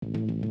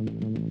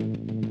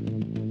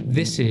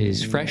This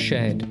is Fresh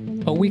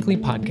Ed, a weekly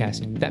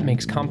podcast that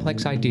makes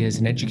complex ideas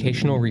in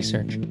educational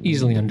research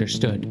easily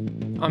understood.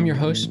 I'm your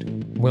host,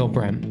 Will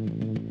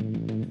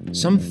Brehm.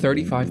 Some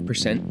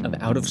 35% of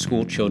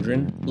out-of-school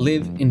children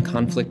live in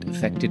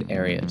conflict-affected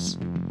areas.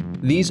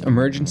 These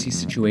emergency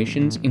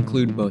situations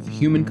include both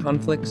human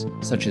conflicts,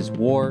 such as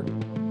war,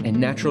 and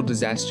natural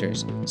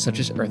disasters, such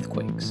as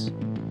earthquakes.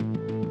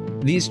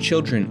 These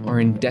children are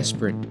in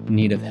desperate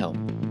need of help.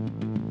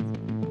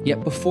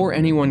 Yet before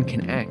anyone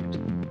can act,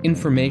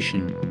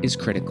 information is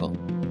critical.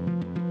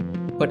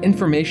 But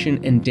information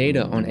and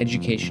data on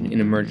education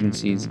in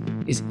emergencies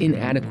is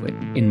inadequate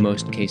in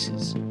most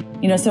cases.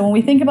 So when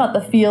we think about the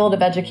field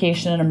of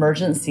education in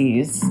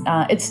emergencies,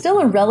 it's still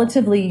a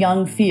relatively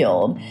young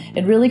field.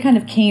 It really kind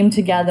of came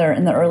together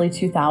in the early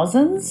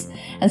 2000s,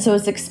 and so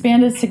it's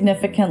expanded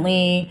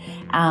significantly,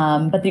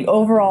 but the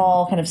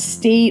overall kind of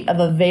state of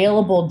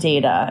available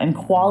data and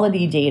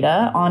quality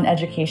data on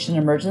education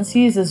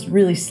emergencies is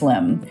really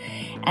slim.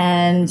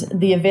 And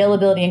the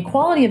availability and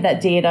quality of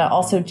that data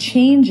also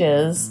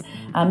changes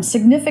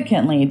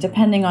significantly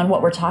depending on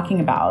what we're talking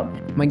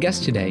about. My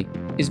guest today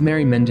is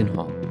Mary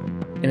Mendenhall,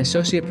 an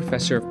associate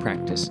professor of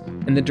practice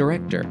and the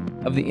director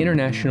of the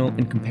International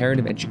and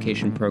Comparative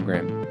Education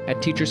Program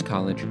at Teachers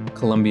College,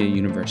 Columbia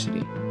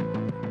University.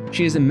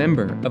 She is a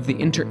member of the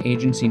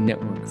Interagency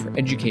Network for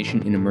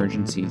Education in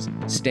Emergencies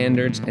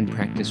Standards and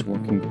Practice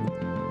Working Group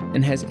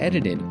and has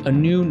edited a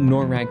new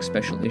NORAG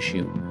special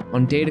issue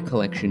on data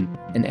collection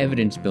and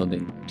evidence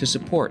building to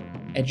support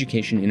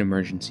education in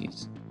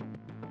emergencies.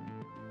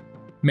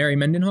 Mary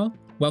Mendenhall,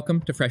 welcome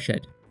to Fresh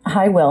Ed.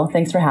 Hi, Will.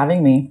 Thanks for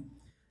having me.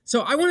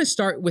 So I want to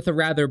start with a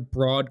rather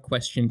broad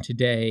question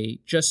today,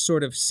 just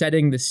sort of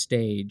setting the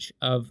stage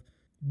of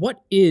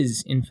what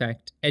is, in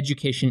fact,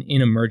 education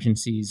in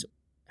emergencies?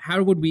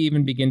 How would we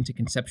even begin to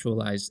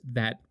conceptualize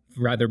that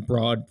rather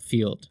broad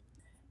field?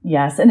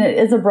 Yes, and it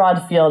is a broad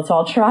field, so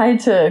I'll try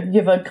to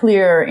give a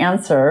clear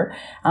answer.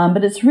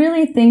 But it's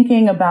really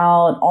thinking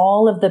about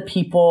all of the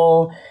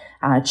people,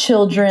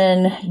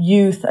 children,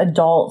 youth,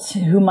 adults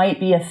who might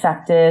be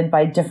affected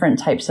by different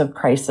types of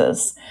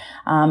crisis.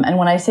 And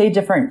when I say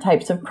different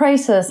types of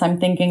crisis, I'm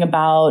thinking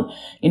about,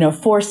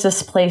 forced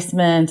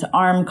displacement,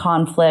 armed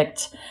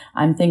conflict.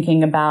 I'm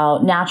thinking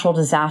about natural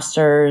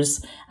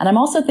disasters. And I'm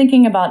also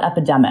thinking about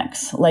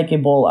epidemics like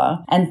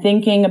Ebola and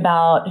thinking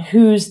about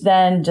who's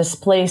then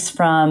displaced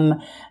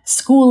from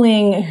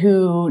schooling,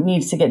 who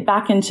needs to get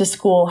back into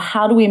school.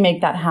 How do we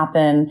make that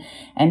happen?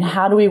 And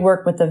how do we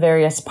work with the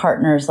various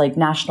partners like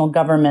national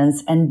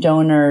governments and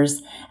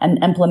donors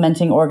and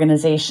implementing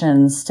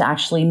organizations to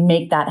actually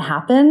make that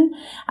happen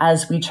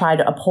as we try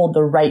to uphold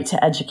the right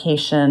to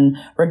education,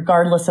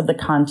 regardless of the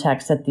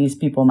context that these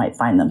people might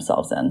find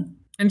themselves in.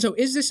 And so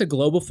is this a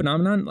global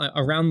phenomenon?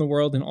 Around the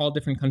world, in all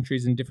different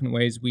countries, in different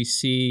ways, we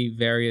see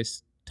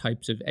various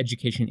types of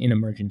education in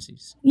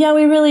emergencies? Yeah,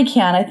 we really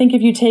can. I think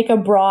if you take a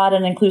broad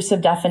and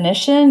inclusive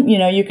definition,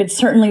 you could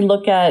certainly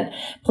look at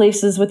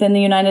places within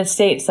the United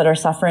States that are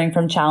suffering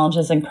from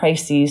challenges and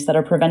crises that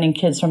are preventing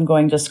kids from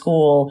going to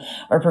school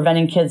or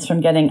preventing kids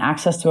from getting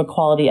access to a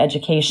quality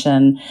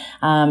education.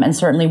 And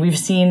certainly we've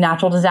seen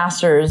natural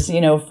disasters,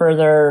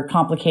 further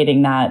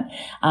complicating that.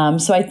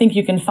 So I think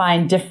you can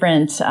find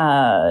different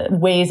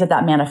ways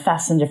that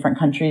manifests in different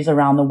countries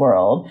around the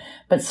world.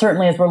 But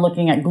certainly as we're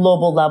looking at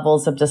global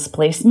levels of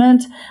displacement,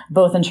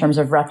 both in terms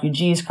of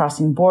refugees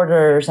crossing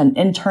borders and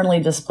internally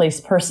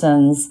displaced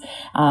persons,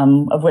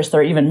 of which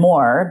there are even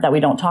more that we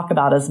don't talk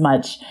about as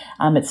much,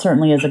 it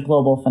certainly is a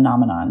global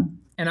phenomenon.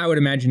 And I would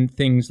imagine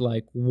things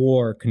like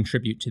war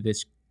contribute to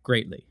this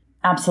greatly.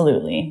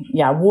 Absolutely.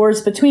 Yeah.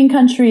 Wars between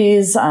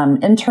countries,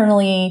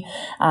 internal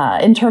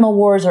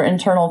wars or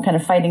internal kind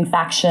of fighting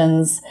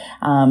factions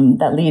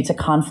that lead to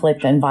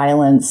conflict and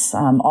violence.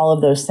 All of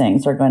those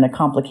things are going to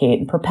complicate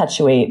and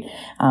perpetuate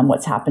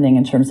what's happening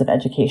in terms of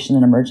education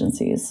and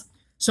emergencies.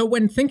 So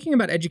when thinking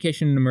about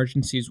education in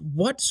emergencies,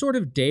 what sort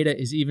of data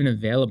is even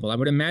available? I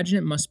would imagine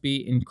it must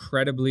be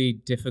incredibly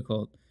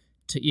difficult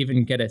to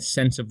even get a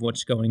sense of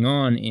what's going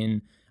on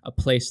in a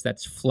place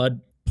that's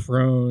flood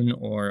prone,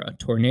 or a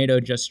tornado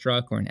just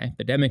struck, or an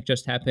epidemic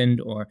just happened,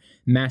 or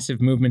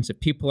massive movements of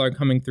people are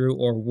coming through,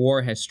 or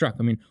war has struck.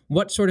 I mean,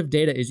 what sort of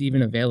data is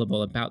even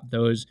available about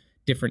those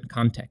different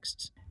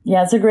contexts?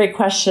 Yeah, it's a great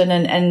question.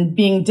 And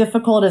being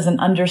difficult is an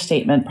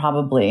understatement,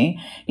 probably.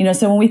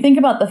 So when we think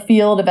about the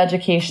field of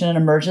education in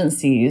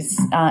emergencies,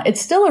 it's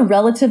still a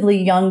relatively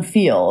young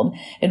field.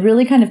 It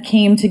really kind of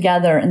came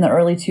together in the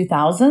early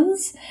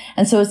 2000s.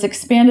 And so it's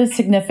expanded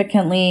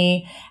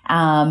significantly.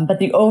 But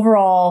the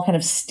overall kind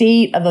of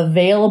state of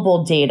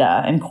available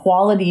data and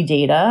quality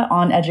data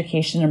on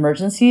education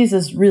emergencies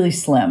is really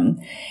slim.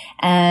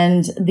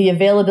 And the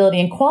availability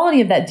and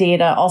quality of that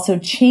data also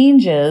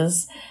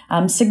changes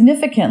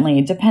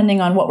significantly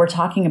depending on what we're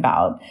talking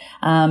about.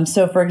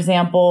 So for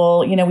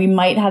example, we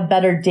might have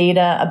better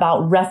data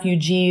about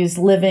refugees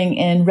living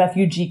in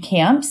refugee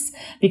camps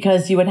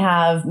because you would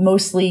have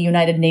mostly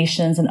United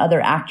Nations and other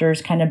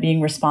actors kind of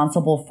being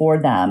responsible for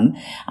them.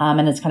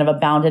 And it's kind of a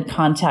bounded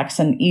context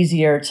and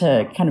easier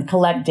to kind of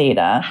collect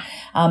data.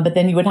 But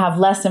then you would have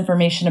less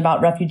information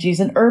about refugees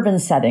in urban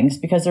settings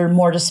because they're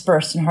more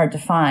dispersed and hard to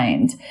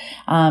find.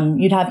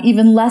 You'd have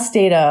even less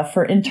data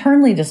for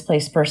internally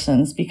displaced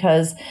persons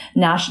because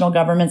national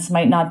governments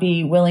might not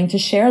be willing to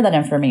share that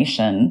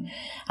information.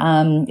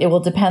 It will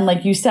depend,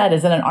 like you said,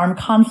 is it an armed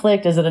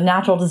conflict? Is it a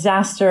natural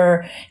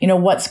disaster?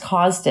 What's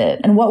caused it?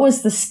 And what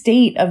was the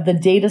state of the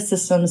data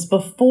systems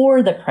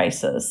before the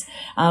crisis?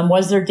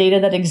 Was there data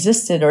that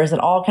existed, or is it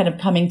all kind of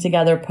coming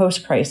together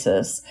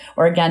post-crisis?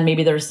 Or again,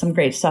 maybe there's some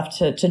great stuff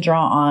to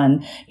draw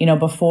on,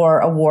 before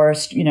a war,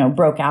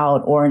 broke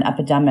out or an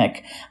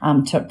epidemic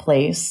took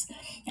place.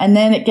 And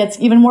then it gets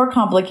even more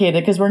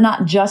complicated because we're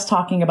not just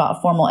talking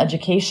about formal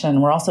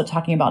education. We're also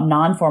talking about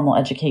non-formal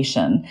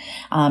education.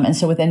 And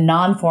so within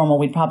non-formal,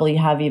 we'd probably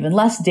have even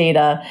less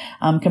data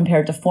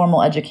compared to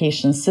formal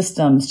education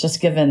systems,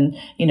 just given,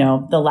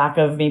 the lack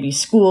of maybe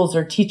schools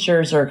or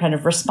teachers or kind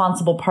of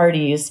responsible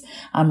parties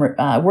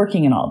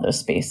working in all those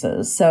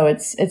spaces. So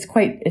it's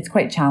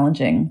quite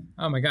challenging.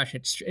 Oh my gosh,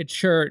 it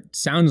sure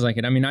sounds like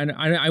it. I mean,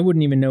 I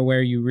wouldn't even know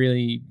where you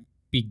really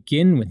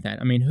begin with that.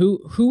 I mean,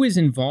 who is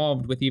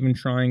involved with even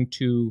trying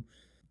to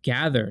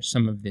gather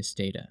some of this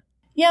data?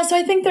 Yeah, so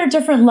I think there are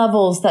different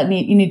levels that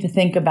you need to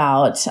think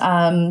about.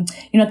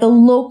 At the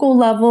local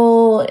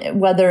level,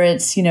 whether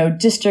it's,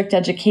 district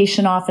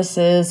education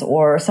offices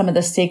or some of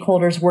the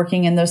stakeholders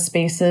working in those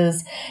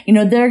spaces,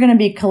 they're going to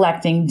be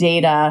collecting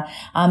data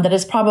that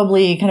is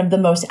probably kind of the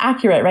most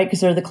accurate, right?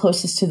 Because they're the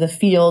closest to the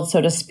field,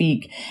 so to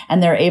speak,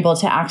 and they're able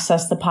to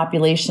access the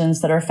populations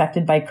that are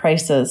affected by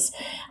crisis.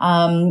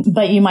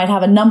 But you might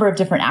have a number of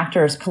different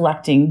actors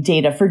collecting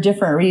data for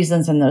different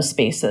reasons in those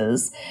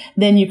spaces.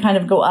 Then you kind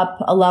of go up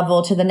a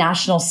level to the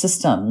national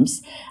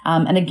systems.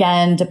 And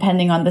again,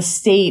 depending on the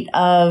state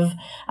of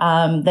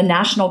the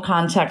national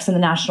context and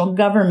the national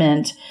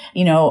government,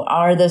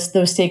 are those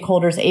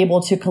stakeholders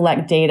able to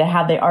collect data?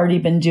 Have they already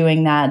been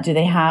doing that? Do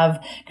they have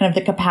kind of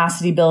the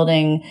capacity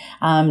building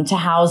to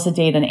house the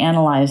data and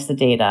analyze the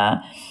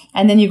data?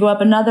 And then you go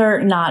up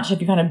another notch.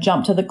 If you kind of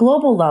jump to the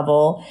global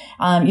level,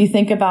 you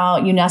think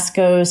about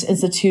UNESCO's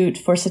Institute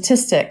for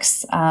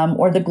Statistics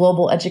or the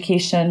Global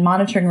Education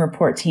Monitoring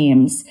Report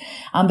teams.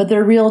 But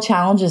there are real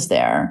challenges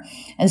there.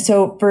 And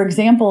so, for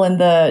example, in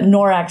the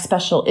NORAC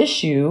special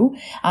issue,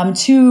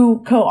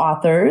 two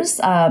co-authors,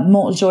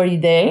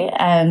 Montjoride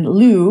and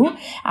Liu,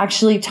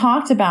 actually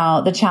talked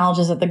about the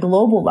challenges at the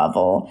global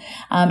level.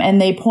 And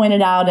they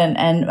pointed out,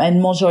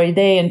 and Montjoride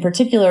in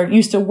particular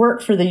used to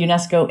work for the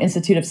UNESCO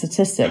Institute of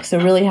Statistics, so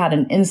really had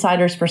an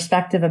insider's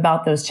perspective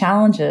about those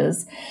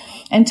challenges,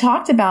 and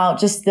talked about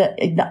just the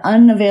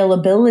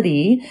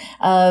unavailability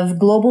of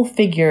global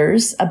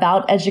figures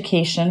about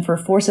education for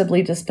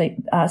forcibly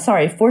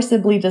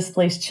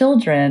displaced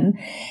children.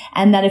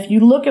 And that if you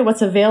look at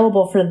what's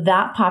available for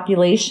that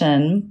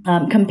population,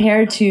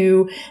 compared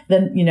to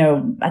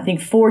the, I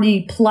think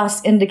 40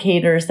 plus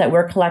indicators that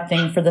we're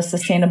collecting for the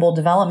Sustainable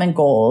Development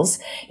Goals,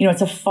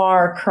 it's a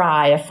far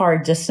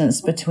distance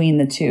between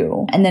the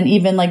two. And then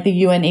even like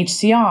the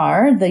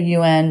UNHCR, the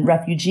UN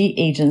Refugee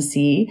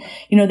Agency,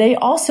 they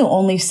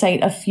also only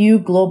cite a few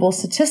global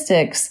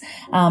statistics,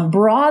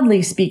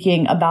 broadly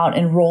speaking, about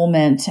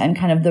enrollment and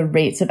kind of the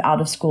rates of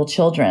out-of-school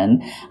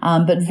children,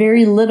 but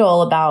very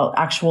little about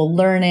actual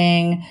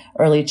learning,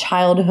 early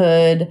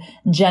childhood,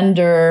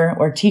 gender,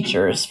 or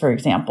teachers, for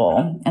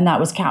example. And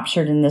that was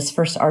captured in this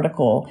first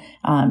article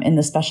in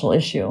the special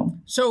issue.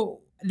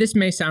 So this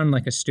may sound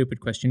like a stupid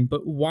question,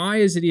 but why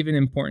is it even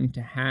important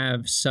to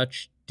have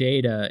such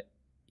data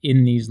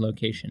in these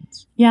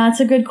locations? Yeah, it's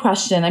a good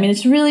question. I mean,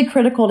 it's really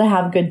critical to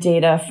have good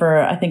data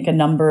for, I think, a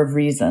number of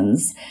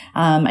reasons.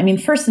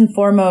 First and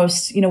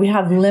foremost, we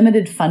have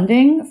limited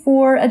funding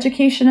for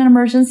education in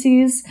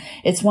emergencies.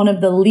 It's one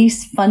of the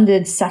least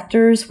funded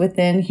sectors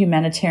within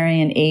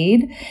humanitarian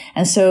aid.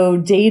 And so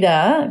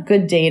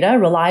good data,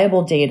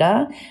 reliable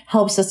data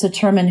helps us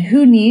determine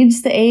who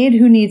needs the aid,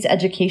 who needs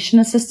education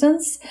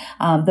assistance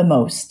the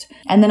most.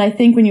 And then I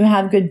think when you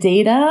have good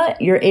data,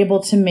 you're able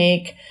to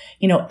make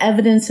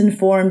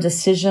evidence-informed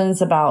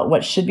decisions about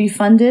what should be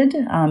funded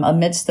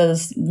amidst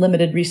those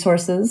limited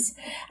resources,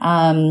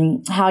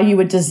 how you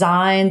would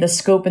design the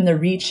scope and the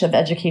reach of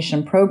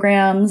education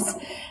programs,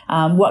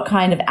 what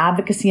kind of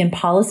advocacy and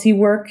policy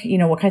work,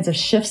 what kinds of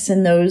shifts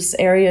in those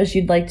areas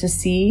you'd like to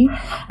see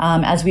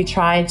as we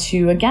try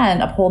to,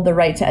 again, uphold the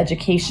right to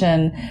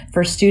education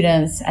for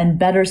students and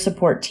better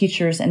support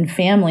teachers and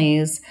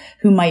families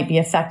who might be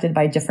affected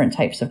by different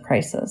types of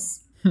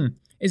crisis.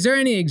 Is there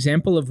any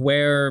example of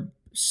where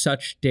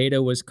such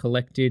data was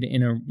collected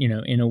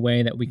in a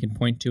way that we can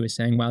point to as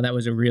saying, wow, that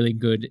was a really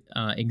good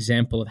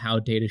example of how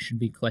data should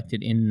be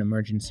collected in an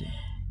emergency?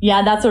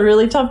 Yeah, that's a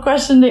really tough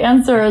question to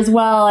answer as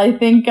well. I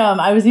think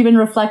I was even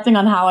reflecting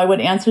on how I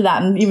would answer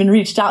that and even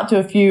reached out to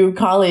a few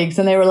colleagues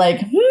and they were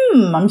like,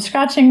 I'm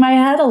scratching my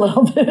head a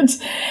little bit.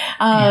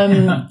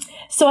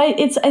 So I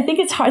think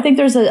it's hard. I think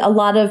there's a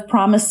lot of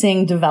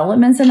promising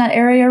developments in that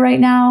area right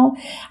now.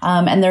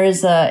 And there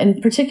is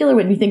in particular,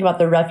 when you think about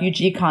the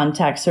refugee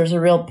context, there's a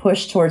real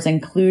push towards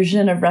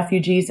inclusion of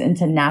refugees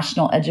into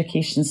national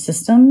education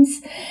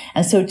systems.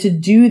 And so to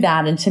do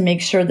that and to make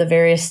sure the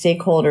various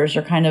stakeholders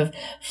are kind of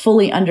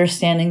fully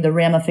understanding the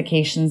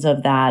ramifications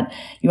of that,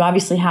 you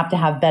obviously have to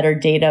have better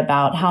data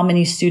about how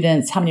many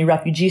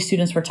refugee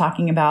students we're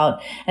talking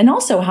about, and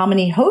also how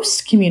many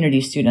host community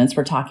students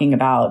we're talking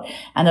about,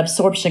 and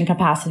absorption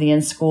capacity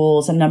in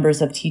schools and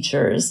numbers of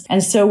teachers.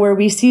 And so where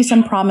we see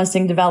some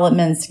promising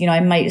developments, I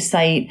might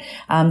cite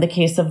the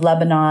case of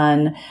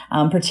Lebanon,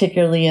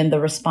 particularly in the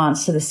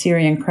response to the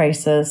Syrian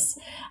crisis.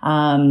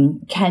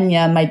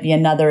 Kenya might be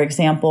another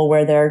example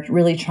where they're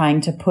really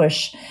trying to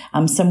push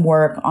some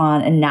work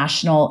on a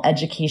national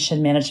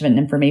education management and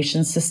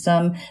information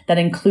system that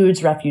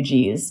includes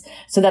refugees.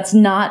 So that's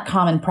not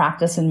common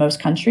practice in most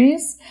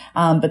countries,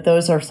 but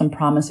those are some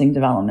promising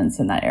developments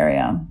in that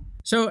area.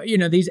 So,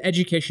 these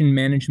education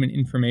management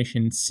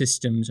information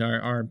systems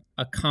are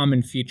a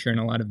common feature in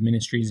a lot of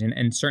ministries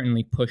and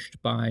certainly pushed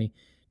by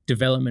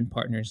development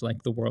partners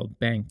like the World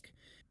Bank.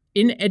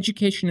 In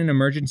education and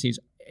emergencies,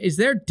 is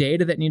there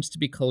data that needs to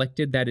be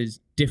collected that is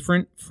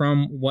different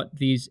from what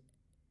these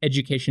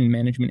education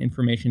management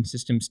information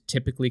systems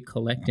typically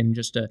collect in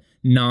just a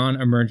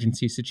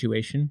non-emergency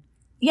situation?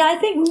 Yeah, I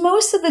think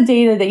most of the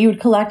data that you would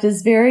collect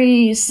is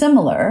very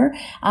similar,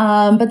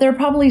 but there are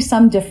probably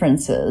some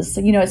differences.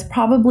 It's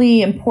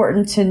probably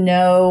important to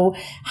know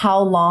how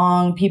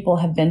long people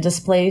have been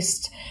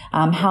displaced,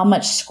 how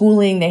much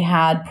schooling they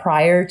had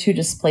prior to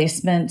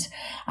displacement,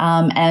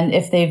 and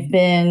if they've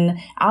been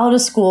out of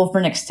school for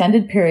an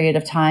extended period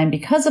of time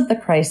because of the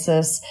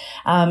crisis,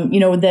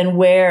 then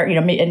where,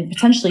 and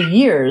potentially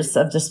years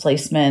of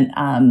displacement,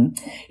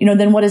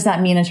 then what does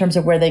that mean in terms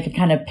of where they could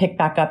kind of pick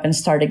back up and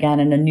start again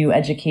in a new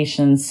education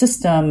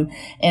system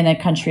in a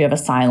country of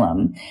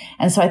asylum.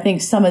 And so I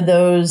think some of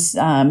those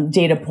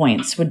data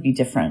points would be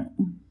different.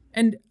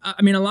 And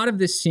a lot of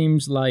this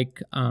seems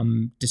like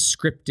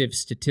descriptive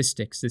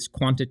statistics, this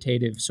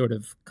quantitative sort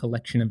of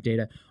collection of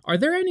data. Are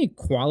there any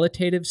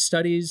qualitative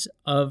studies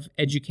of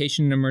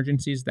education and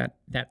emergencies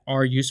that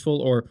are useful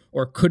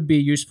or could be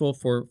useful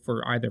for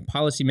either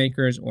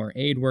policymakers or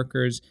aid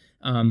workers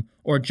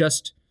or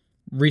just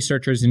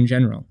researchers in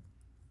general?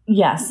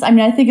 Yes.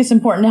 I think it's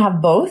important to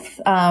have both.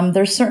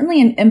 There's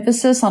certainly an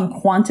emphasis on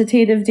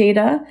quantitative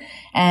data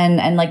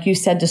and like you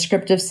said,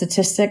 descriptive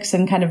statistics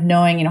and kind of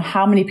knowing,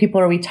 how many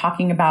people are we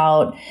talking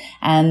about,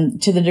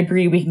 and to the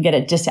degree we can get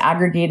at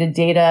disaggregated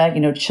data,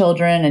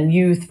 children and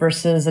youth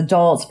versus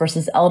adults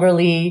versus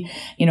elderly,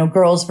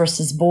 girls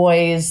versus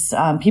boys,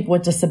 people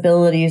with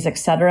disabilities, et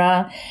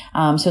cetera.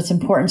 So it's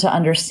important to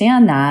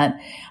understand that.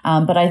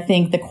 But I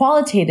think the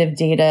qualitative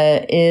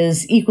data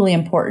is equally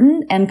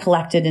important and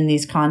collected in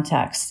these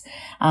contexts.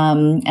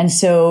 And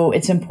so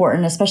it's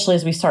important, especially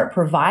as we start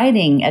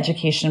providing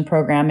education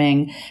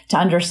programming,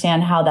 to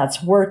understand how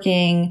that's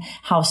working,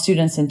 how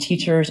students and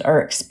teachers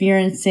are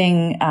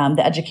experiencing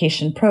the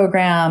education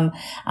program.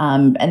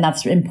 And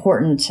that's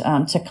important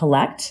to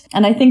collect.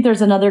 And I think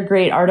there's another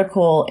great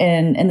article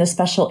in the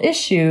special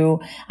issue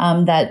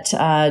that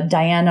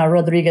Diana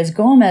Rodriguez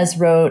Gomez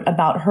wrote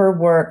about her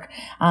work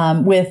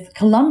with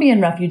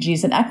Colombian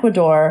refugees in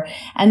Ecuador.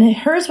 And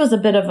hers was a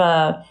bit of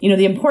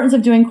the importance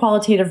of doing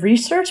qualitative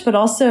research, but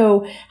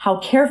also how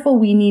careful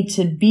we need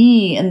to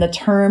be in the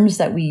terms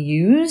that we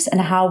use and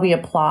how we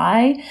apply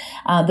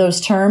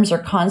those terms or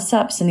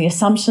concepts and the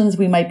assumptions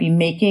we might be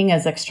making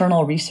as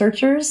external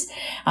researchers.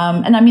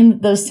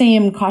 And those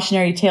same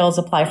cautionary tales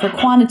apply for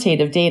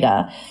quantitative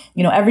data.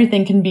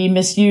 Everything can be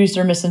misused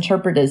or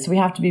misinterpreted, so we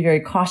have to be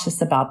very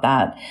cautious about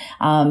that.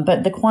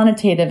 But the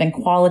quantitative and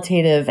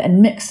qualitative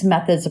and mixed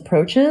methods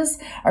approaches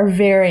are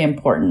very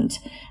important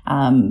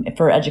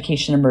for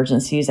education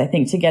emergencies, I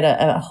think, to get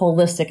a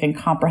holistic and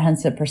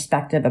comprehensive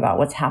perspective about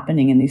what's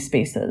happening in these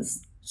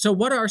spaces. So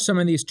what are some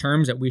of these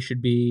terms that we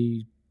should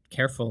be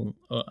careful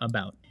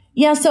about?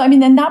 Yeah, so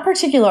in that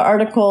particular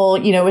article,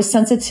 is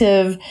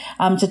sensitive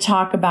to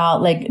talk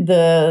about like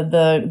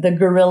the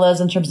guerrillas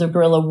in terms of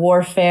guerrilla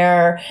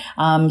warfare.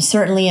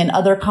 Certainly in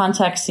other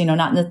contexts,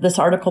 not in this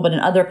article, but in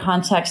other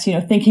contexts,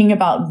 thinking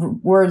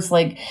about words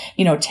like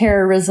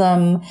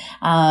terrorism.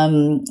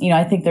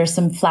 I think there's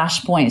some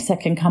flashpoints that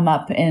can come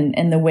up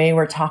in the way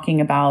we're talking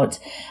about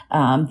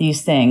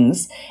these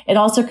things. It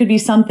also could be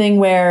something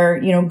where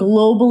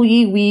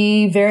globally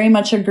we very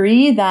much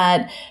agree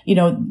that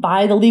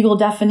by the legal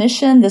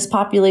definition, this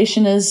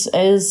population is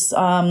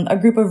a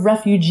group of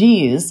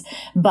refugees,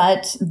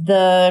 but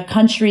the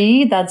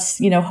country that's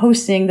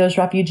hosting those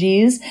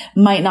refugees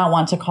might not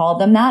want to call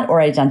them that or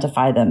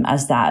identify them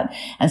as that.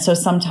 And so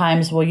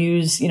sometimes we'll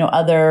use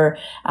other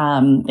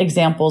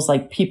examples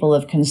like people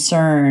of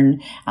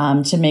concern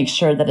to make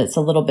sure that it's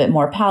a little bit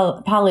more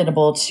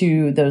palatable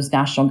to those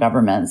national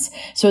governments.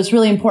 So it's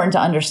really important to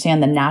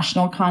understand the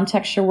national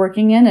context you're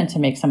working in and to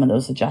make some of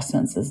those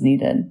adjustments as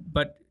needed.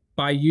 But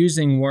by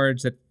using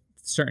words that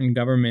certain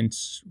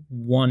governments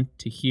want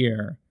to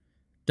hear,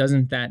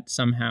 doesn't that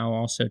somehow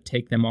also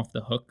take them off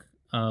the hook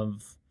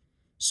of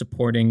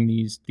supporting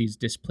these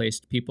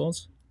displaced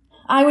peoples?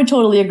 I would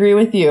totally agree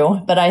with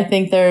you, but I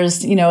think there's,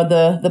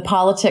 the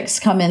politics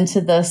come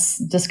into this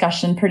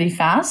discussion pretty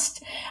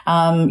fast.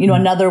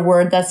 Another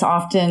word that's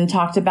often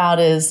talked about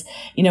is,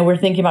 we're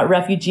thinking about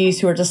refugees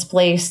who are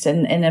displaced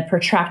in a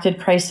protracted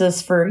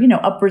crisis for,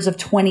 upwards of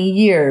 20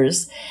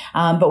 years.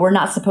 But we're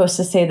not supposed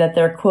to say that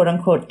they're quote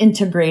unquote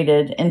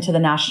integrated into the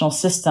national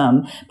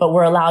system, but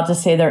we're allowed to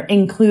say they're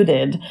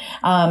included.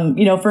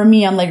 For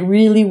me, I'm like,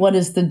 really, what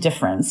is the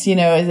difference?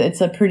 It's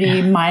a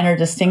pretty minor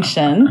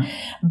distinction,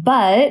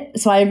 but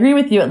so I agree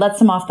with you. It lets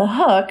them off the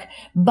hook.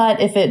 But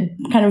if it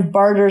kind of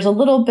barters a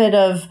little bit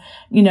of,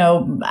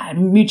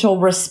 mutual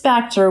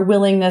respect or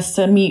willingness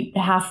to meet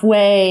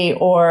halfway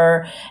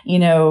or,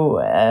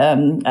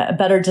 a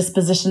better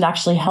disposition to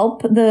actually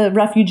help the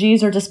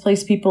refugees or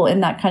displaced people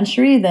in that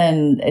country,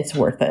 then it's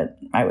worth it,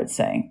 I would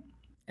say.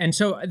 And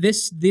so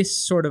this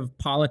sort of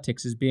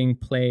politics is being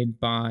played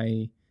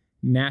by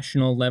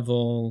national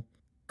level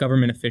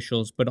government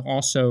officials, but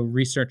also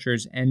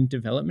researchers and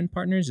development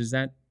partners. Is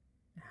that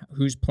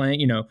who's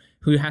playing,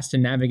 who has to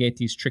navigate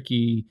these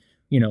tricky,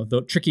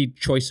 the tricky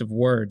choice of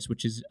words,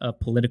 which is a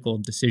political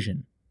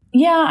decision?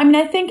 Yeah,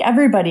 I think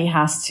everybody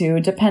has to,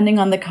 depending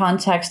on the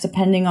context,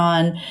 depending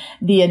on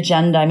the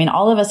agenda.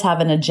 All of us have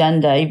an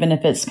agenda, even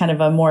if it's kind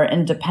of a more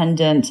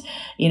independent,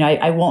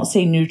 I won't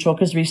say neutral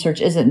because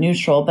research isn't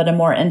neutral, but a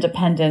more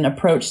independent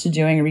approach to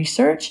doing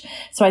research.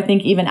 So I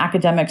think even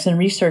academics and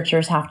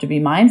researchers have to be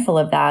mindful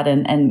of that.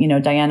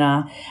 And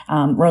Diana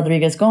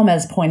Rodriguez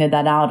Gomez pointed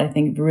that out, I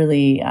think,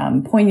 really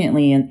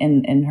poignantly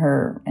in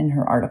her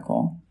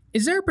article.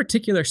 Is there a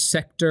particular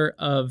sector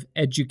of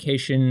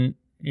education,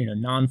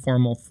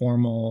 non-formal,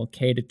 formal,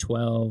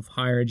 K-12,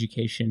 higher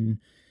education,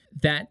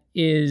 that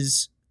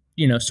is,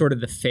 sort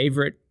of the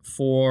favorite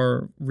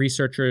for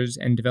researchers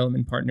and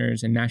development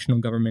partners and national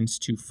governments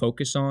to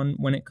focus on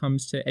when it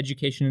comes to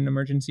education in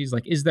emergencies?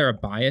 Like, is there a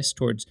bias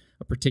towards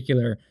a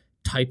particular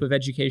type of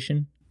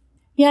education?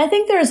 Yeah, I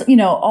think there's,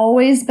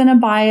 always been a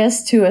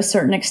bias to a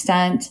certain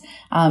extent.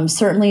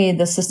 Certainly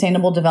the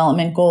Sustainable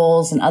Development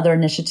Goals and other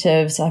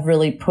initiatives have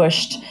really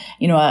pushed,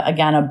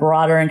 again, a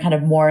broader and kind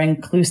of more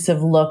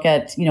inclusive look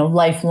at,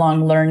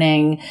 lifelong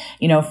learning,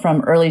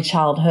 from early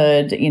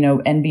childhood,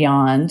 and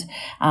beyond,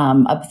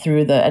 up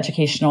through the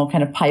educational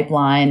kind of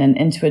pipeline and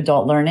into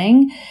adult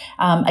learning.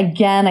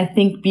 Again, I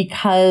think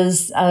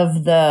because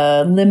of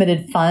the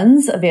limited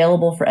funds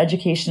available for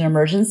education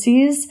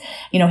emergencies,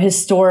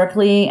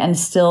 historically and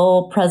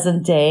still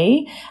present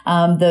day,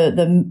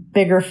 the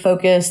bigger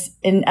focus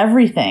in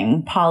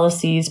everything,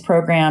 policies,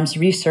 programs,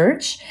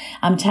 research,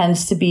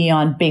 tends to be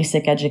on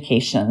basic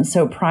education.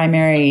 So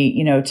primary,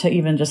 to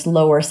even just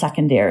lower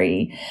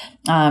secondary,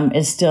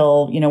 is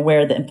still,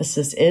 where the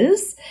emphasis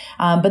is.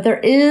 But there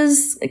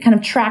is kind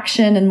of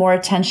traction and more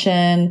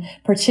attention,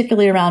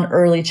 particularly around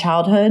early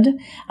childhood,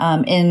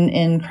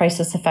 in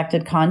crisis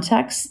affected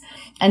contexts,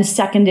 and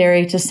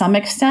secondary to some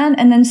extent.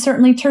 And then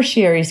certainly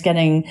tertiary is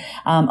getting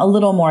a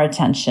little more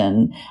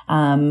attention.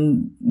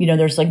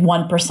 There's like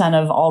 1%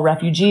 of all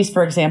refugees,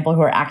 for example, who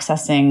are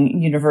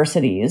accessing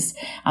universities.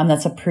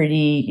 That's a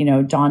pretty,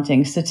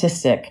 daunting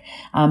statistic,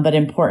 but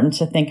important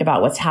to think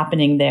about what's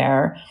happening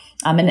there.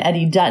 And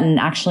Eddie Dutton,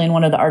 actually, in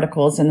one of the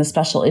articles in the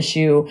special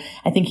issue,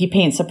 I think he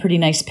paints a pretty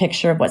nice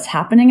picture of what's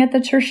happening at the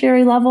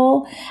tertiary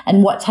level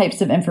and what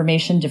types of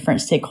information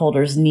different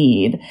stakeholders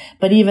need.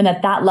 But even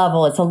at that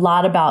level, it's a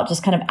lot about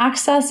just kind of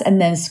access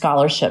and then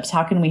scholarships.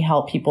 How can we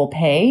help people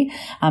pay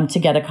to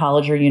get a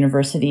college or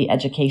university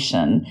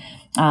education?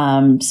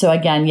 So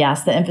again,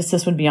 yes, the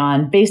emphasis would be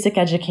on basic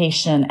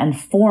education and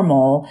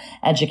formal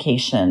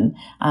education,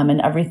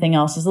 and everything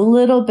else is a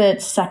little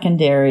bit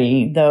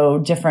secondary, though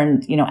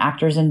different,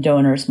 actors and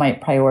donors might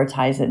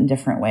prioritize it in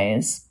different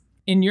ways.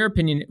 In your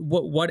opinion,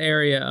 what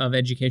area of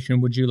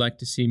education would you like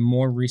to see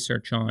more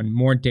research on,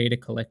 more data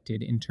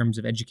collected in terms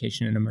of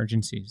education in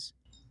emergencies?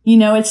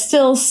 It's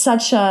still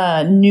such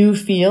a new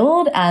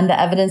field and the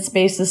evidence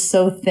base is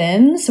so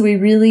thin. So we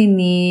really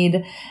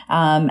need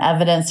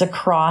evidence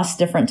across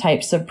different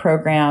types of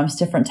programs,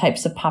 different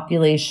types of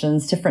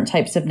populations, different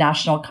types of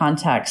national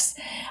contexts.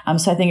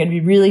 So I think it'd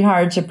be really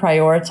hard to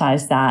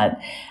prioritize that.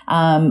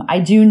 I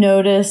do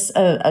notice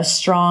a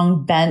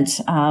strong bent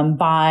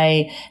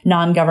by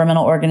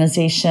non-governmental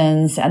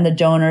organizations and the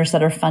donors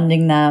that are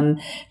funding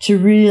them to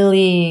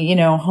really,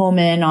 home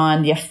in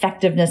on the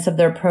effectiveness of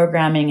their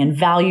programming and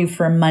value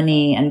for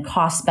money and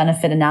cost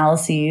benefit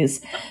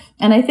analyses.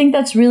 And I think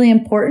that's really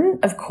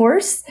important, of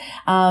course.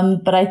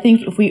 But I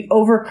think if we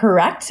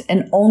overcorrect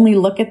and only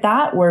look at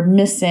that, we're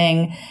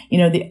missing,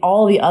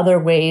 all the other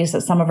ways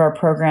that some of our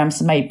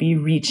programs might be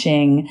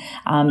reaching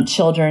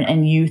children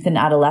and youth and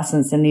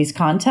adolescents in these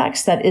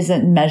contexts that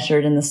isn't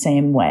measured in the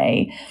same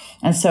way.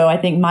 And so I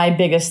think my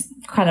biggest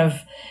kind of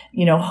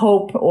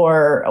hope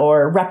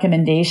or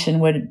recommendation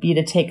would be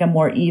to take a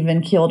more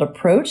even-keeled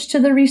approach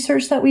to the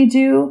research that we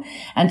do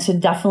and to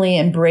definitely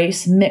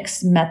embrace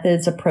mixed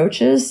methods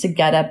approaches to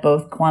get at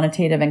both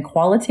quantitative and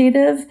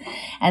qualitative,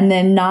 and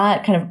then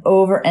not kind of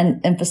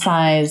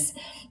overemphasize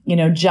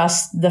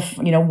just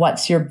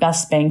what's your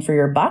best bang for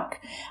your buck.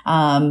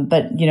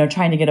 But,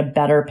 trying to get a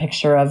better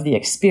picture of the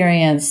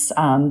experience,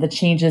 the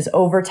changes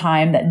over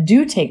time that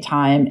do take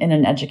time in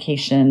an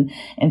education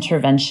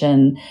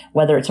intervention,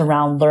 whether it's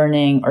around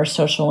learning or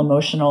social,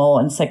 emotional,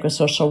 and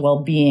psychosocial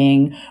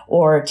well-being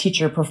or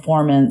teacher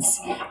performance,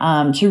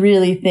 to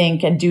really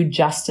think and do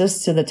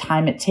justice to the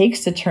time it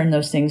takes to turn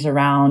those things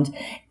around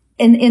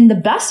in the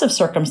best of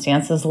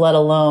circumstances, let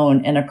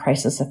alone in a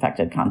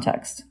crisis-affected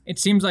context. It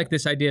seems like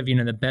this idea of,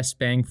 the best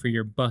bang for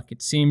your buck,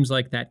 it seems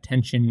like that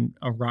tension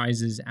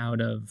arises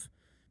out of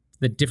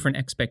the different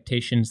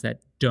expectations that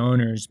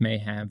donors may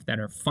have that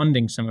are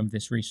funding some of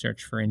this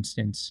research, for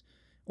instance,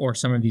 or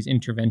some of these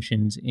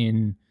interventions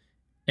in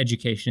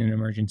education and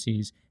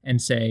emergencies,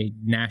 and say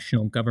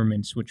national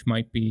governments, which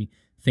might be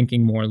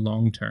thinking more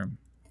long-term.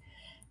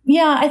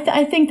 Yeah,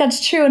 I think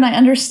that's true. And I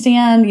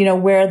understand,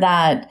 where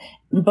that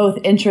both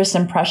interest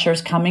and pressure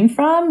is coming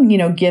from,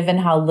 given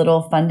how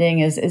little funding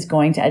is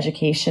going to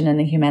education in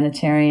the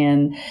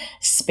humanitarian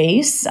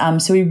space.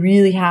 So we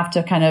really have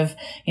to kind of,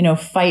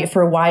 fight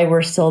for why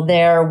we're still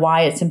there,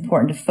 why it's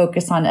important to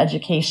focus on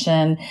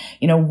education,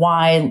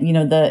 why,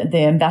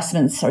 the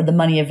investments or the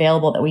money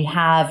available that we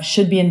have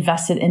should be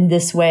invested in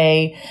this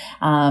way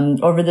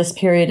over this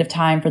period of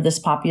time for this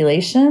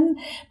population.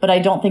 But I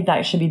don't think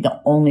that should be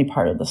the only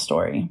part of the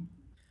story.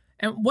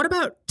 And what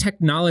about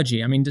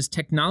technology? I mean, does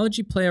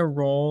technology play a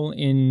role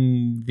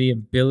in the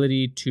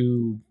ability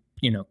to,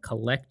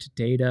 collect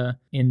data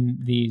in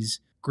these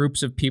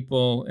groups of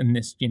people, in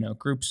this,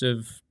 groups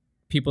of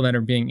people that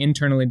are being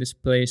internally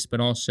displaced,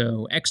 but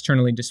also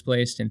externally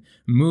displaced and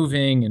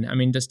moving? And I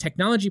mean, does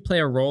technology play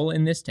a role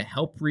in this to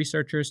help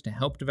researchers, to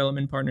help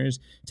development partners,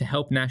 to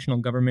help national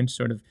governments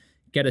sort of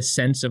get a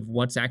sense of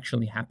what's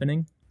actually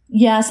happening?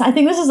 Yes, I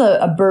think this is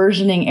a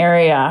burgeoning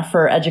area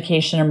for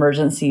education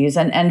emergencies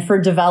and for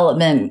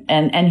development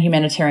and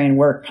humanitarian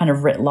work kind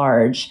of writ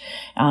large.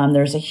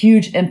 There's a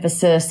huge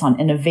emphasis on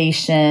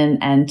innovation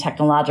and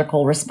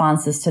technological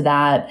responses to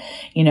that.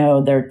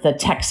 The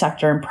tech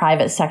sector and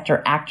private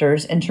sector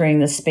actors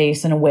entering the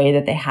space in a way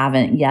that they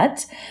haven't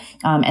yet.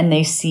 And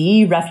they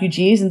see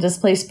refugees and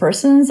displaced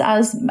persons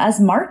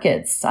as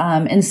markets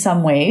in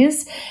some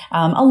ways,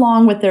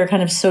 along with their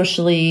kind of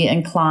socially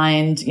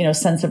inclined,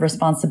 sense of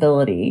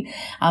responsibility.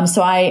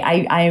 So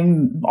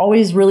I'm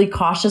always really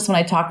cautious when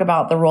I talk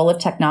about the role of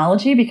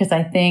technology, because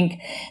I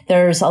think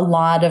there's a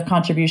lot of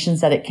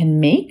contributions that it can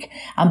make,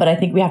 but I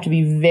think we have to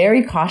be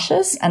very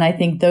cautious. And I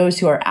think those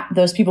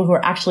people who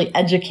are actually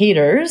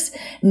educators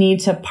need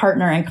to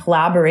partner and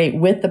collaborate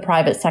with the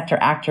private sector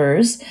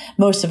actors,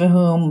 most of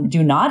whom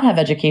do not have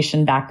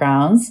education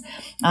backgrounds,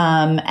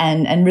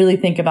 and really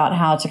think about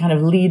how to kind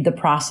of lead the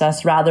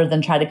process rather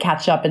than try to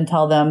catch up and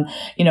tell them,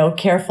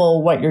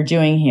 careful what you're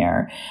doing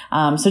here.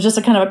 So just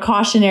a kind of a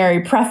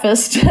cautionary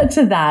preface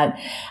to that.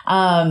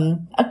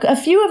 A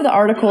few of the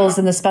articles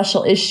in the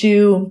special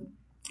issue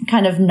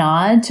kind of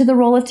nod to the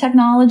role of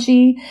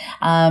technology.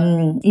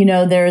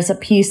 There's a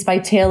piece by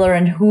Taylor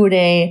and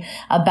Hure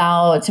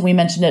about, we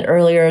mentioned it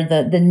earlier,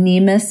 the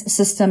NEMIS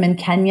system in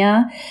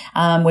Kenya,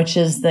 which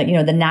is the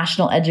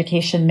National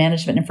Education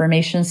Management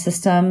Information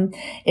System.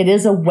 It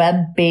is a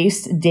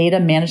web-based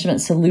data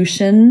management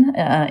solution,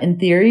 in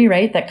theory,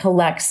 right, that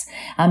collects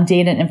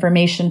data and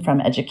information from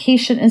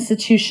education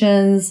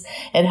institutions.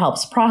 It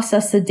helps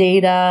process the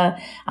data.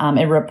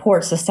 It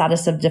reports the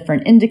status of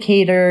different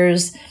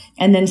indicators.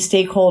 And then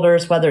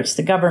stakeholders, whether it's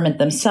the government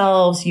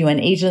themselves, UN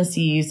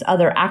agencies,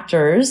 other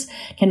actors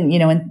can,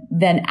 and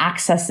then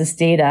access this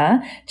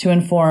data to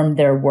inform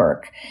their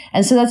work.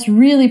 And so that's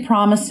really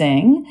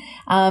promising.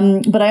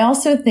 But I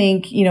also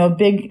think, a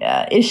big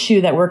issue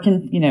that we're,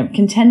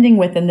 contending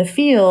with in the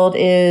field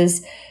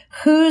is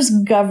who's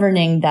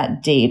governing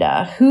that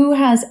data? Who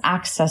has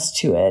access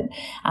to it?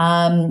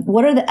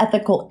 What are the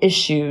ethical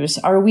issues?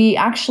 Are we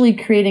actually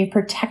creating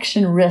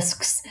protection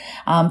risks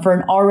for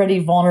an already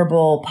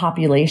vulnerable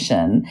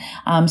population?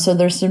 So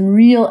there's some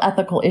real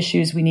ethical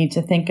issues we need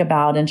to think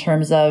about in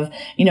terms of,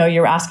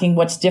 you're asking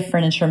what's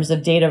different in terms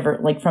of data,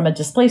 like from a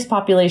displaced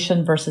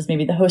population versus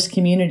maybe the host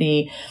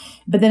community.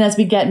 But then as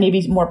we get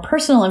maybe more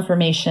personal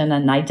information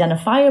and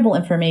identifiable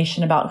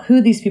information about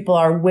who these people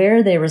are,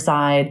 where they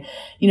reside,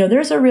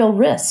 there's a real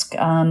risk,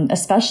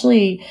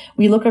 especially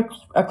we look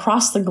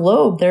across the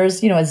globe.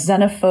 There's, a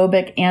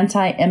xenophobic,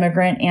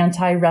 anti-immigrant,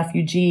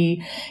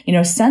 anti-refugee,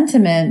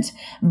 sentiment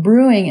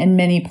brewing in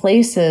many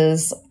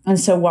places. And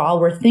so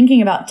while we're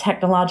thinking about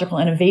technological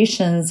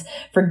innovations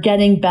for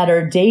getting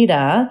better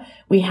data,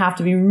 we have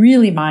to be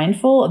really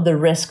mindful of the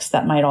risks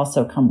that might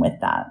also come with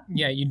that.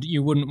 Yeah,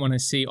 you wouldn't want to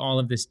see all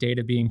of this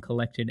data being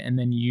collected and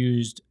then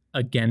used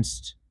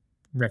against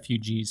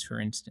refugees, for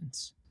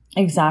instance.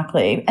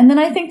 Exactly. And then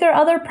I think there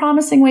are other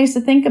promising ways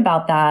to think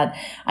about that.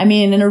 I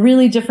mean, in a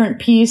really different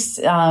piece,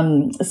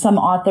 some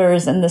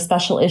authors in the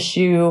special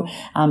issue,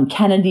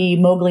 Kennedy,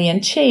 Mowgli,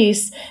 and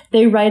Chase,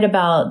 they write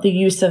about the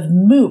use of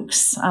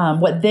MOOCs,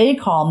 what they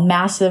call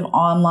massive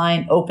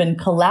online open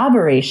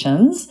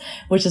collaborations,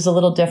 which is a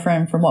little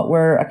different from what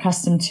we're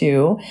accustomed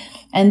to.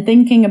 and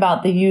thinking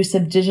about the use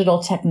of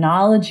digital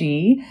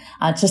technology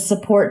to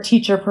support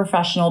teacher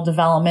professional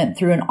development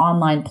through an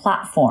online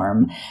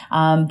platform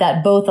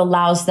that both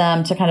allows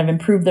them to kind of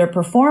improve their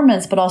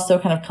performance, but also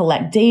kind of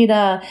collect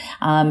data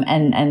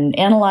and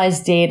analyze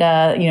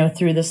data,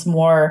 through this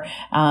more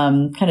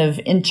kind of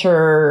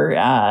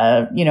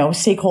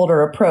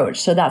stakeholder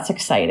approach. So that's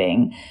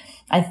exciting.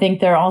 I think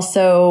they're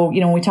also,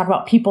 when we talk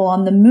about people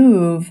on the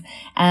move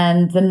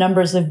and the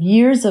numbers of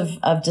years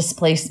of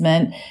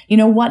displacement,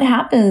 what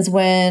happens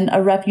when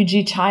a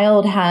refugee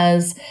child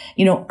has,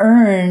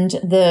 earned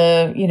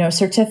the,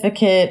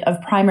 certificate of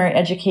primary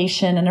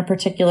education in a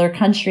particular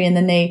country, and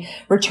then they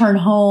return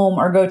home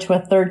or go to a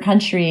third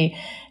country?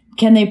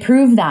 Can they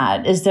prove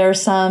that? Is there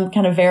some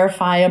kind of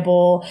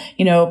verifiable,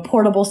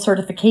 portable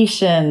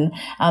certification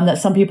that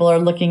some people are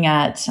looking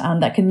at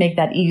that can make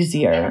that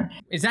easier?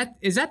 Is that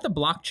the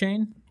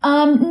blockchain?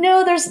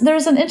 No,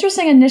 there's an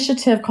interesting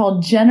initiative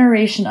called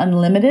Generation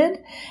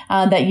Unlimited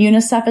that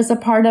UNICEF is a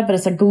part of, but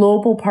it's a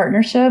global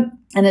partnership.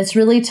 And it's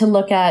really to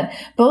look at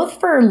both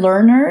for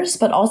learners,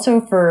 but also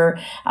for,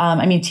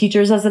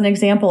 teachers as an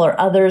example, or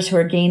others who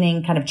are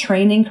gaining kind of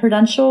training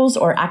credentials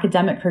or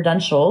academic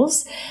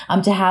credentials,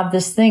 to have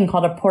this thing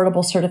called a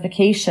portable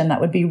certification that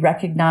would be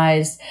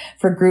recognized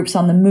for groups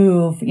on the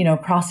move,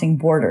 crossing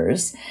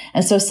borders.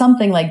 And so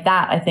something like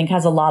that, I think,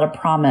 has a lot of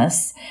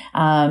promise.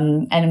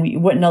 And we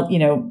wouldn't,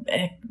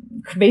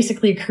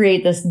 basically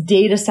create this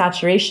data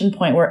saturation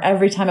point where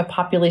every time a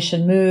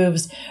population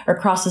moves or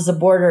crosses a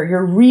border,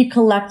 you're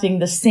recollecting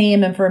the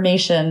same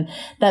information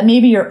that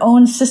maybe your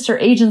own sister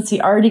agency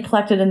already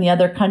collected in the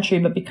other country,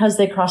 but because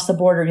they crossed the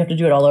border, you have to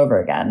do it all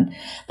over again.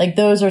 Like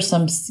those are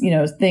some,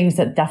 things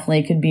that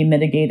definitely could be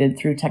mitigated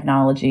through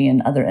technology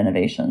and other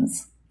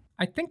innovations.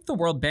 I think the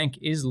World Bank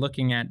is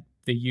looking at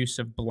the use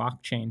of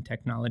blockchain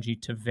technology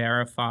to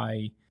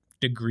verify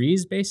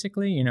degrees,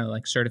 basically,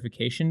 like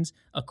certifications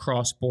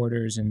across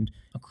borders and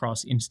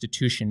across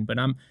institution. But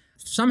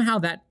somehow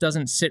that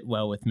doesn't sit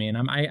well with me.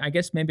 And I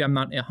guess maybe I'm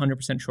not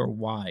 100% sure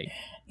why.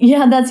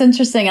 Yeah, that's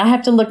interesting. I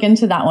have to look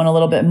into that one a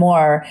little bit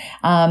more.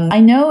 I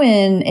know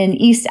in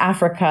East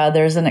Africa,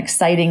 there's an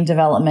exciting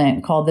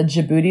development called the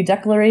Djibouti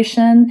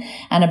Declaration,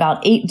 and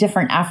about 8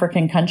 different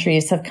African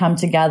countries have come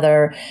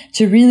together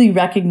to really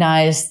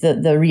recognize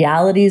the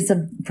realities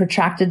of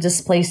protracted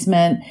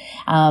displacement,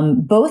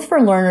 both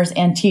for learners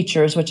and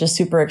teachers, which is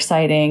super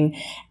exciting.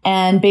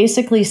 And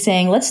basically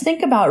saying, let's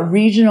think about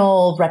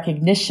regional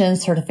recognition,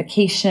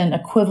 certification,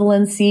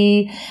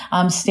 equivalency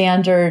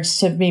standards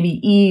to maybe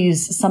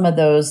ease some of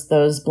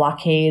those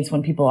blockades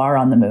when people are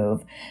on the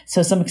move.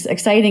 So some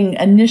exciting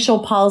initial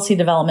policy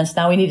developments.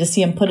 Now we need to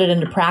see them put it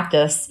into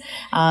practice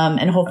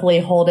and hopefully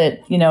hold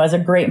it, as a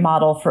great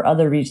model for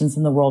other regions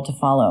in the world to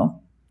follow.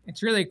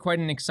 It's really quite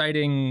an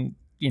exciting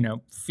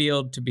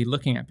field to be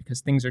looking at because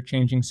things are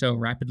changing so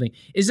rapidly.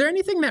 Is there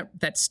anything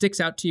that sticks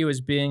out to you as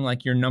being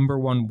like your number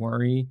one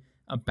worry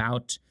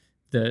about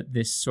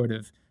this sort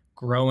of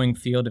growing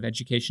field of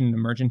education and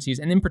emergencies,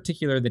 and in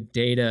particular the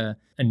data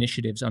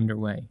initiatives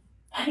underway?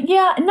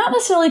 Yeah, not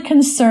necessarily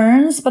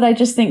concerns, but I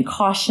just think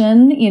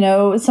caution,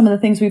 some of the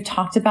things we've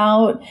talked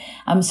about.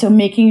 So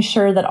making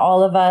sure that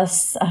all of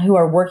us who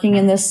are working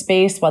in this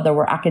space, whether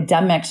we're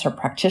academics or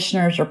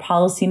practitioners or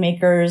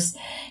policymakers,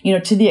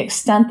 to the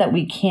extent that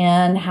we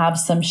can have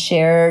some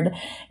shared,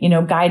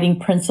 guiding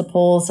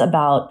principles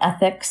about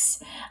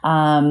ethics,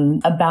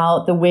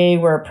 about the way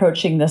we're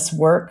approaching this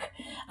work,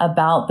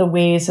 about the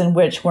ways in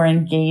which we're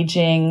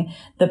engaging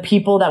the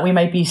people that we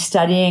might be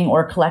studying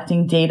or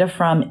collecting data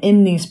from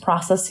in these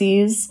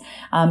processes,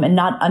 and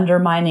not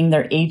undermining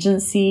their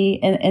agency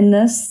in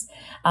this.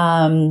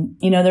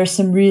 There's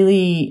some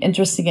really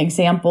interesting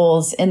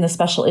examples in the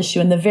special issue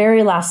in the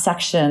very last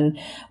section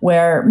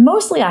where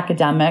mostly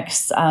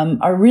academics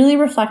are really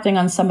reflecting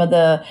on some of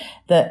the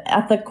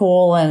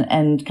ethical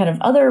and kind of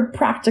other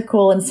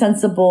practical and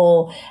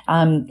sensible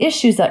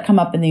issues that come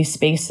up in these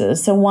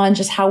spaces. So one,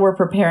 just how we're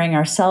preparing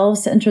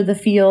ourselves to enter the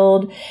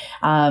field,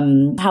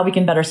 how we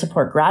can better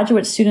support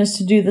graduate students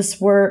to do this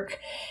work,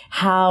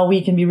 how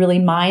we can be really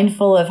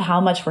mindful of how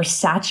much we're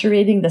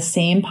saturating the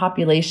same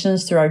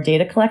populations through our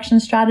data collection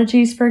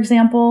strategies, for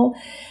example.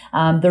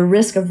 The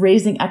risk of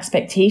raising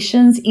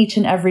expectations each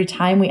and every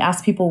time we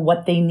ask people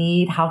what they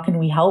need, how can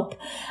we help,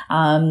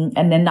 and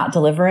then not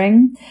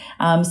delivering.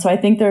 So I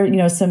think there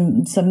are,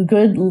 some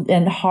good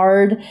and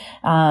hard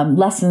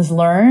lessons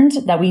learned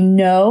that we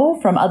know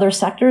from other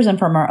sectors and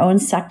from our own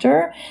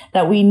sector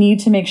that we need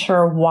to make sure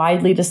are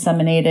widely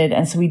disseminated,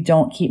 and so we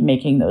don't keep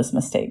making those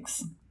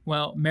mistakes.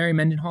 Well, Mary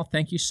Mendenhall,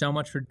 thank you so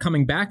much for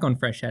coming back on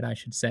Fresh Ed, I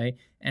should say.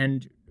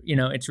 And,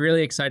 it's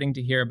really exciting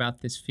to hear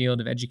about this field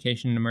of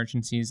education and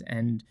emergencies.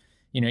 And,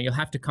 you'll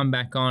have to come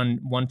back on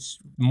once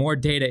more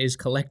data is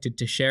collected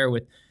to share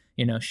with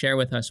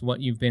us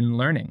what you've been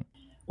learning.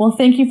 Well,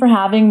 thank you for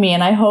having me.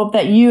 And I hope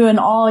that you and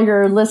all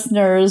your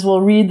listeners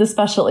will read the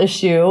special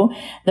issue.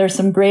 There's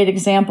some great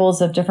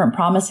examples of different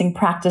promising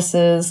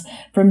practices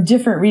from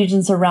different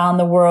regions around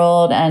the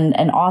world and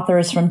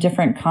authors from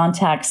different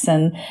contexts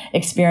and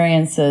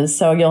experiences.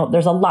 So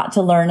there's a lot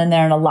to learn in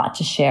there and a lot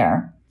to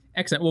share.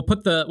 Excellent. We'll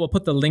put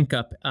the link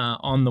up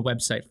on the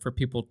website for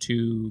people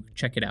to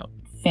check it out.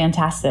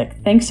 Fantastic.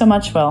 Thanks so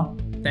much, Will.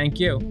 Thank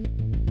you.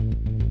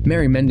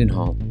 Mary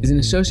Mendenhall is an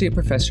associate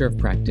professor of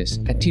practice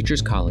at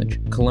Teachers College,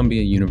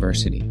 Columbia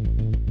University.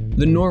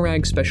 The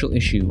NORAG special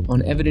issue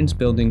on evidence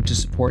building to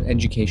support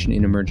education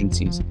in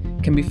emergencies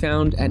can be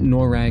found at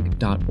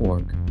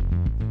norag.org.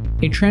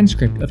 A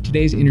transcript of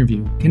today's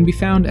interview can be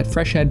found at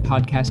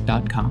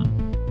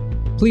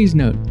freshedpodcast.com. Please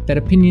note that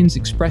opinions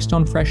expressed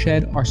on Fresh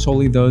Ed are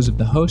solely those of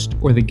the host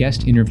or the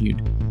guest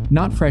interviewed,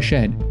 not Fresh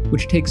Ed,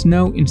 which takes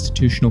no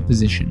institutional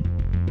position.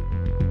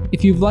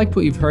 If you've liked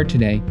what you've heard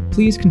today,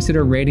 please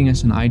consider rating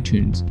us on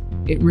iTunes.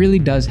 It really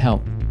does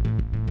help.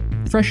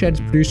 Fresh Ed's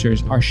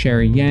producers are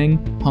Sherry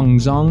Yang, Hong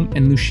Zong,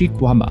 and Lushik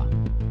Waba.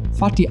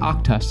 Fatih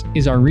Akhtas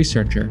is our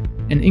researcher,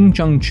 and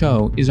Ingzheng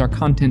Cho is our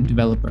content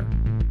developer.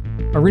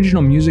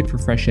 Original music for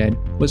Fresh Ed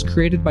was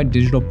created by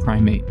Digital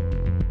Primate.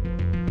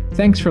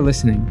 Thanks for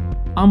listening.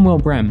 I'm Will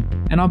Brem,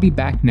 and I'll be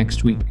back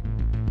next week.